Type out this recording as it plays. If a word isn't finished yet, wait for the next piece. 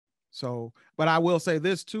So, but I will say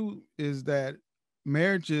this too is that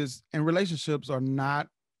marriages and relationships are not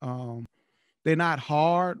um they're not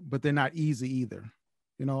hard, but they're not easy either.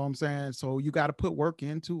 You know what I'm saying? So you got to put work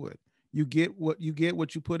into it. You get what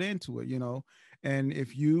you put into it, you know. And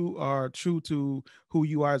if you are true to who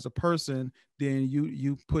you are as a person, then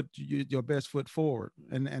you put your best foot forward.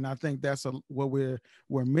 And I think that's what we're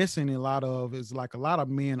missing a lot of is like a lot of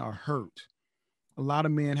men are hurt. A lot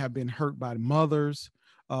of men have been hurt by mothers,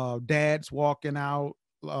 dads walking out.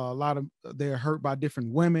 A lot of they're hurt by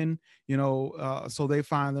different women, you know, so they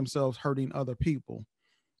find themselves hurting other people,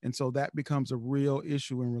 and so that becomes a real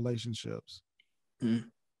issue in relationships. Mm.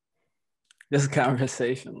 This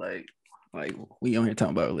conversation, like we on here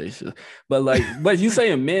talking about relationships, but like, but you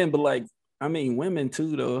saying men, but like, I mean, women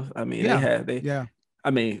too, though. I mean, Yeah, they. yeah.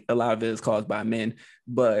 I mean, a lot of it is caused by men,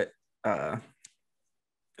 but uh,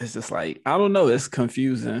 it's just like I don't know. It's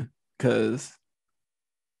confusing because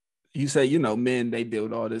you say, you know, men they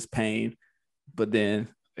build all this pain, but then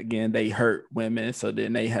again they hurt women, so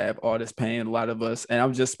then they have all this pain. A lot of us, and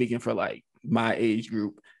I'm just speaking for like my age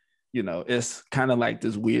group, you know, it's kind of like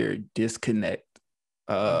this weird disconnect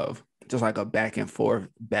of just like a back and forth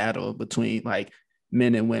battle between like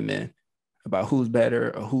men and women about who's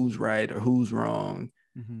better or who's right or who's wrong.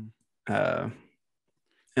 Mm-hmm. uh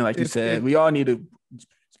and like you If said, we all need to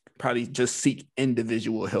probably just seek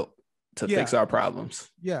individual help to yeah, fix our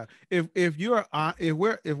problems. yeah. If you're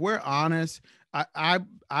if we're honest,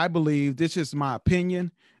 I believe this is my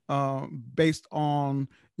opinion, based on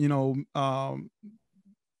the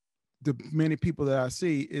many people that I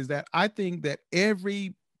see is that I think that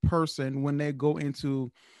every person when they go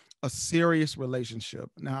into a serious relationship.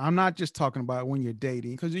 Now, I'm not just talking about when you're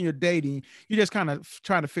dating, because when you're dating, you're just kind of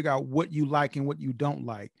trying to figure out what you like and what you don't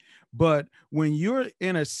like. But when you're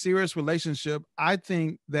in a serious relationship, I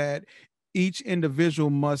think that each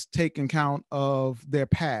individual must take account of their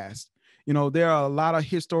past. You know, there are a lot of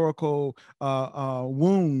historical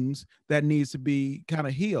wounds that needs to be kind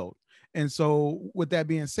of healed. And so, with that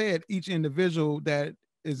being said, each individual that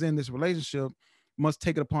is in this relationship must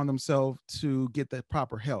take it upon themselves to get the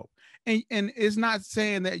proper help. And it's not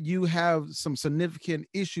saying that you have some significant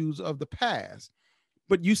issues of the past,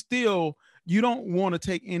 but you don't want to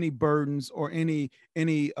take any burdens or any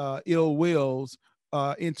ill wills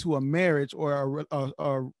into a marriage or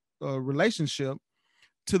a relationship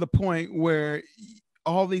to the point where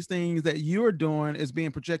all these things that you're doing is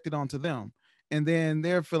being projected onto them, and then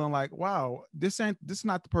they're feeling like, wow, this is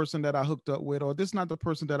not the person that I hooked up with, or this is not the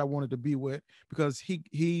person that I wanted to be with, because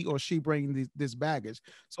he or she bringing this baggage.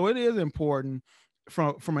 So it is important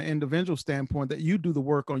from an individual standpoint that you do the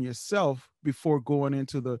work on yourself before going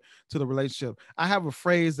into the relationship. I have a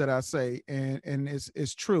phrase that I say, and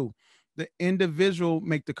it's true: the individual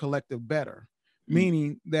make the collective better, Mm.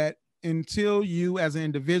 meaning that until you as an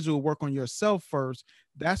individual work on yourself first,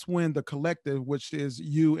 that's when the collective, which is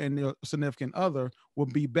you and your significant other, will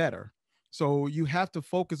be better. So you have to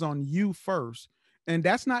focus on you first. And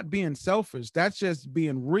that's not being selfish, that's just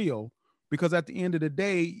being real. Because at the end of the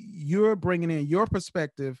day, you're bringing in your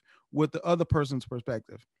perspective with the other person's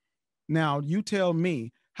perspective. Now, you tell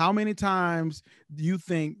me, how many times do you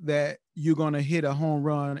think that you're going to hit a home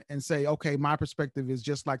run and say, okay, my perspective is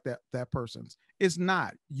just like that person's? It's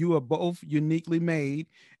not. You are both uniquely made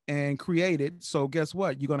and created. So guess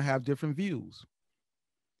what? You're going to have different views.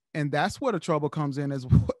 And that's where the trouble comes in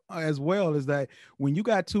as well, is that when you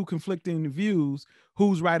got two conflicting views,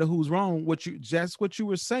 who's right or who's wrong, what you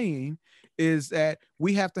were saying is that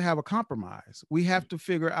we have to have a compromise. We have to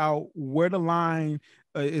figure out where the line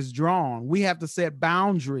is drawn. We have to set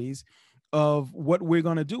boundaries of what we're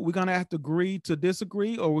going to do. We're going to have to agree to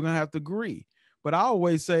disagree, or we're going to have to agree. But I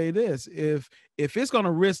always say this: if it's going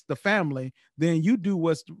to risk the family, then you do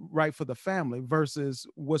what's right for the family versus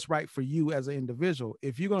what's right for you as an individual.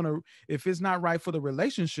 If it's not right for the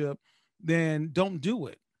relationship, then don't do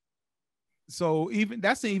it. So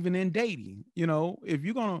even in dating, if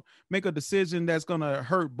you're going to make a decision that's going to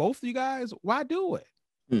hurt both of you guys, why do it?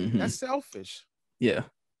 Mm-hmm. That's selfish. Yeah.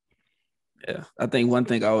 Yeah. I think one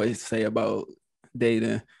thing I always say about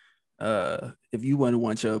dating, if you wouldn't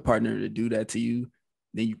want your partner to do that to you,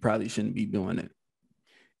 then you probably shouldn't be doing it.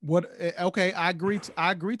 Okay, I agree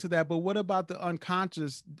to that, but what about the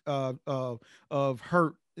unconscious of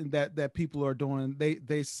hurt that people are doing?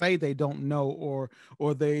 They say they don't know,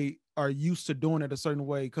 or they are used to doing it a certain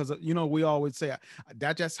way, because we always say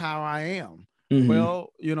that's just how I am. Mm-hmm.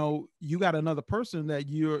 Well, you got another person that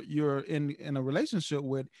you're in a relationship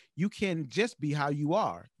with. You can't just be how you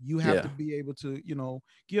are. You have Yeah. to be able to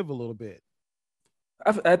give a little bit.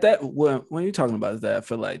 At that, when you're talking about that, I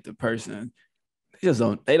feel like the person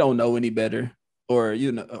they don't know any better, or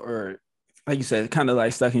or like you said, kind of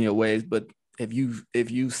like stuck in your ways. But if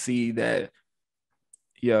you see that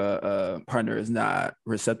your partner is not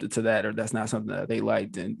receptive to that, or that's not something that they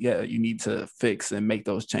like, then yeah, you need to fix and make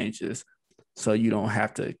those changes so you don't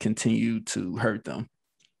have to continue to hurt them.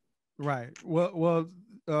 Right.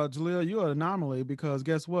 Jaleel, you're an anomaly because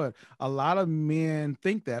guess what? A lot of men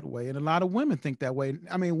think that way, and a lot of women think that way.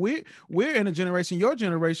 I mean, we're in a generation, your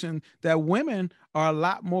generation, that women are a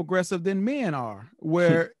lot more aggressive than men are,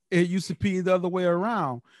 where it used to be the other way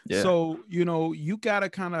around. Yeah. So you gotta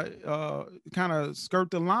kind of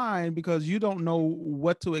skirt the line because you don't know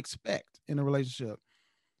what to expect in a relationship.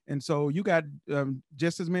 And so you got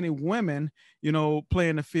just as many women,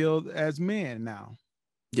 playing the field as men now.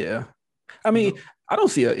 Yeah. I You mean, know. I don't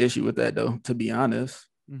see an issue with that though, to be honest.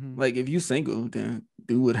 Hmm. Like if you single, then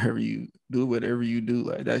whatever you do.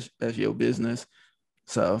 Like that's your business.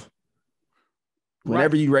 So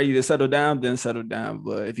whenever Right. you ready to settle down, then settle down.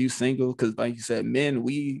 But if you single, because like you said, men,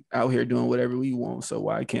 we out here doing whatever we want. So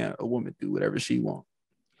why can't a woman do whatever she wants?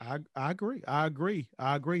 I agree. I agree.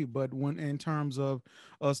 I agree. But when in terms of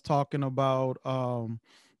us talking about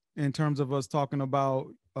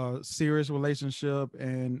a serious relationship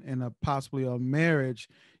and a possibly a marriage,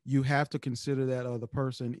 you have to consider that other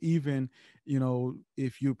person, even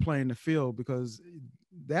if you're playing the field, because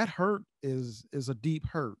that hurt is a deep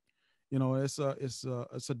hurt. It's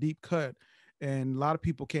a deep cut, and a lot of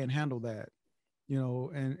people can't handle that.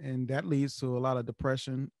 And that leads to a lot of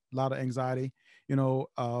depression, a lot of anxiety.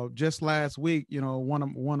 Just last week,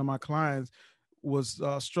 one of my clients was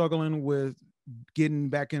struggling with getting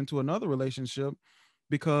back into another relationship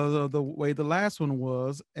because of the way the last one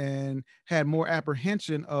was, and had more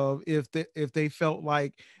apprehension of if they felt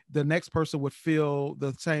like the next person would feel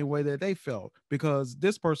the same way that they felt, because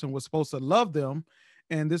this person was supposed to love them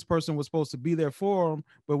and this person was supposed to be there for them,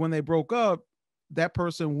 but when they broke up, that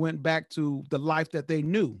person went back to the life that they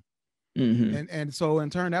knew. Mm-hmm. And so in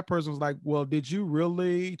turn, that person was like, well, did you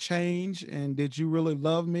really change, and did you really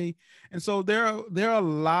love me? And so there are a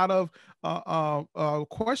lot of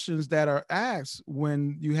questions that are asked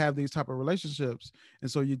when you have these type of relationships,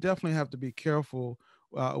 and so you definitely have to be careful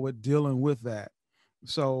with dealing with that.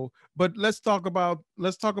 So, but let's talk about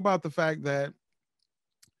the fact that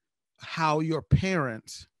how your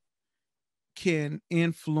parents can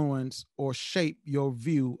influence or shape your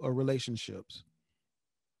view of relationships.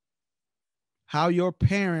 How your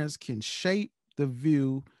parents can shape the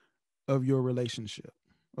view of your relationship,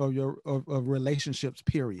 of relationships,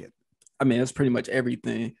 period. I mean, it's pretty much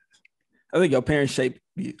everything. I think your parents shape.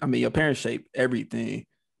 I mean, your parents shape everything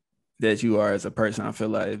that you are as a person. I feel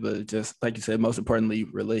like, but just like you said, most importantly,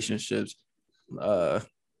 relationships. Uh,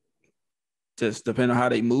 just depending on how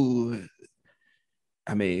they move.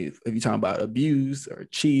 I mean, if you're talking about abuse or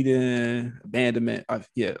cheating, abandonment,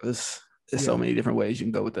 yeah, it's so Yeah. many different ways you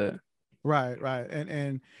can go with that. Right.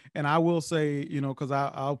 And I will say, because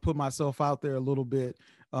I'll put myself out there a little bit,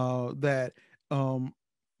 that um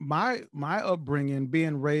my upbringing,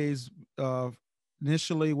 being raised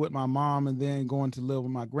initially with my mom and then going to live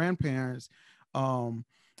with my grandparents, um,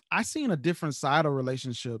 I seen a different side of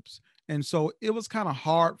relationships. And so it was kind of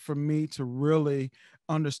hard for me to really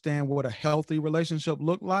understand what a healthy relationship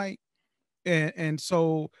looked like. And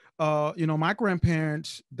so my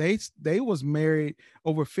grandparents, they was married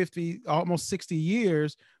over 50, almost 60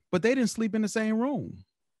 years, but they didn't sleep in the same room.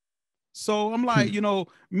 So I'm like,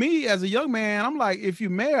 me as a young man, I'm like, if you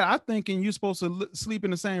marry, I'm thinking you're supposed to sleep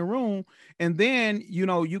in the same room. And then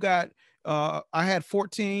you got I had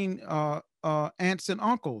 14 aunts and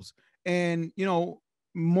uncles, and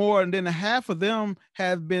more than a half of them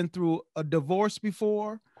have been through a divorce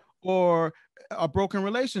before, or a broken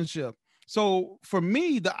relationship. So for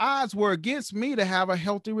me, the odds were against me to have a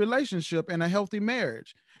healthy relationship and a healthy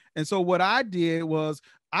marriage. And so what I did was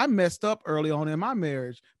I messed up early on in my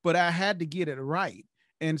marriage, but I had to get it right.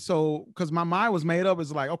 And so, because my mind was made up,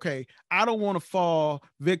 it's like, okay, I don't want to fall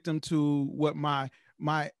victim to what my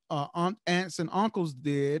aunts and uncles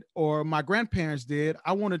did, or my grandparents did.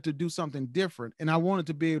 I wanted to do something different, and I wanted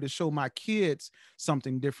to be able to show my kids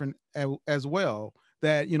something different as well.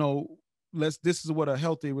 That this is what a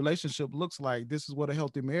healthy relationship looks like. This is what a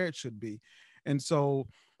healthy marriage should be. And so,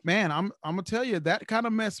 man, I'm gonna tell you that kind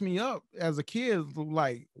of messed me up as a kid.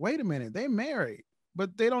 Like, wait a minute, they married,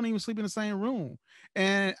 but they don't even sleep in the same room,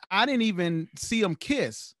 and I didn't even see them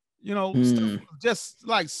kiss. Stuff Mm. just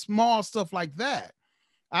like small stuff like that.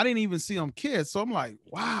 I didn't even see them kiss. So I'm like,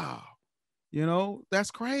 wow,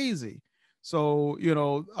 that's crazy. So,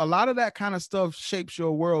 a lot of that kind of stuff shapes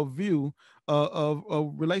your worldview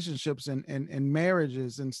of relationships and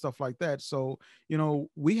marriages and stuff like that. So,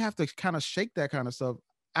 we have to kind of shake that kind of stuff.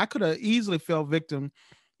 I could have easily fell victim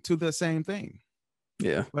to the same thing.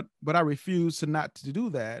 Yeah. But I refuse to not to do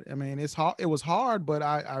that. I mean, it's hard. It was hard, but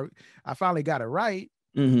I finally got it right.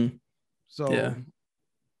 Mm-hmm. So yeah.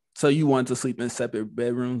 So you wanted to sleep in separate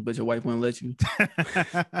bedrooms, but your wife wouldn't let you?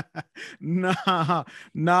 Nah,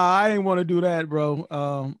 I didn't want to do that, bro.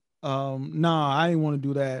 Nah, I didn't want to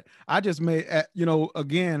do that. I just made,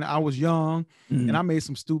 again, I was young and I made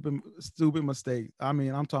some stupid mistakes. I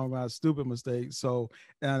mean, I'm talking about stupid mistakes. So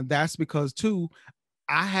that's because too,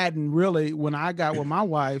 I hadn't really, when I got with my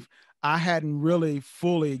wife, I hadn't really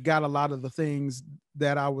fully got a lot of the things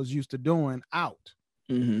that I was used to doing out.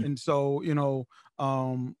 And so,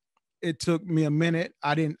 it took me a minute.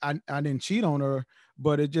 I didn't cheat on her,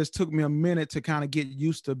 but it just took me a minute to kind of get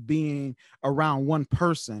used to being around one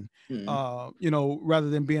person, rather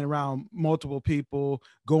than being around multiple people,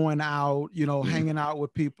 going out, hanging out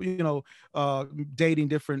with people, dating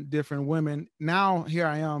different women. Now here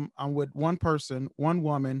I am, I'm with one person, one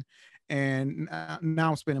woman, and now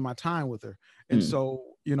I'm spending my time with her. And so,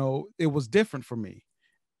 it was different for me.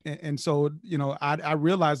 And so, I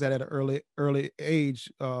realized that at an early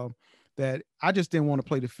age, that I just didn't want to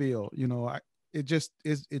play the field. It just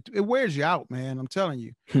is, it wears you out, man. I'm telling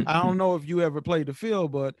you. I don't know if you ever played the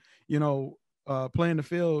field, but playing the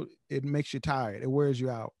field, it makes you tired. It wears you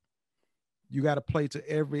out. You got to play to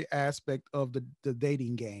every aspect of the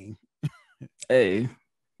dating game. Hey,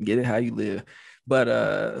 get it how you live.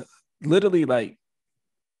 But literally, like,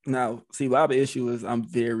 now, see, my issue is I'm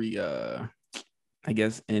very I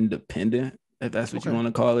guess independent, if that's what you want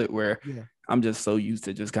to call it, where I'm just so used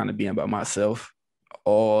to just kind of being by myself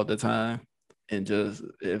all the time. And just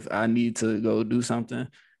if I need to go do something,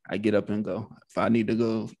 I get up and go. If I need to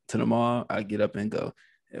go to the mall, I get up and go.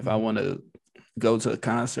 If I want to go to a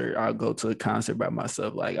concert, I'll go to a concert by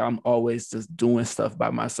myself. Like, I'm always just doing stuff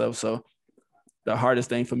by myself. So the hardest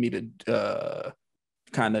thing for me to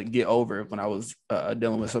kind of get over when I was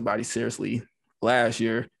dealing with somebody seriously last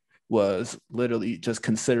year was literally just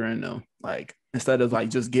considering them. Like, instead of like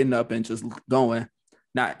just getting up and just going,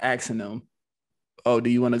 not asking them, oh, do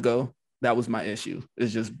you want to go? That was my issue.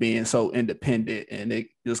 It's just being so independent, and it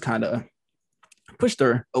just kind of pushed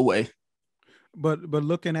her away. But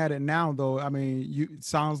looking at it now, though, I mean, it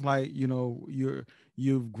sounds like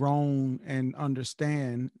you've grown and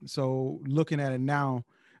understand. So looking at it now,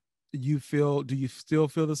 do you still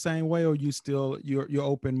feel the same way, or you're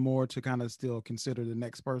open more to kind of still consider the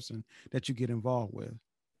next person that you get involved with?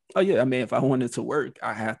 Oh yeah, I mean, if I wanted to work,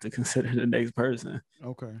 I have to consider the next person.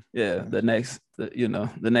 Okay. Yeah, the next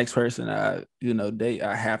person I date,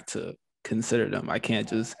 I have to consider them. I can't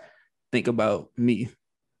just think about me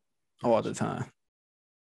all the time.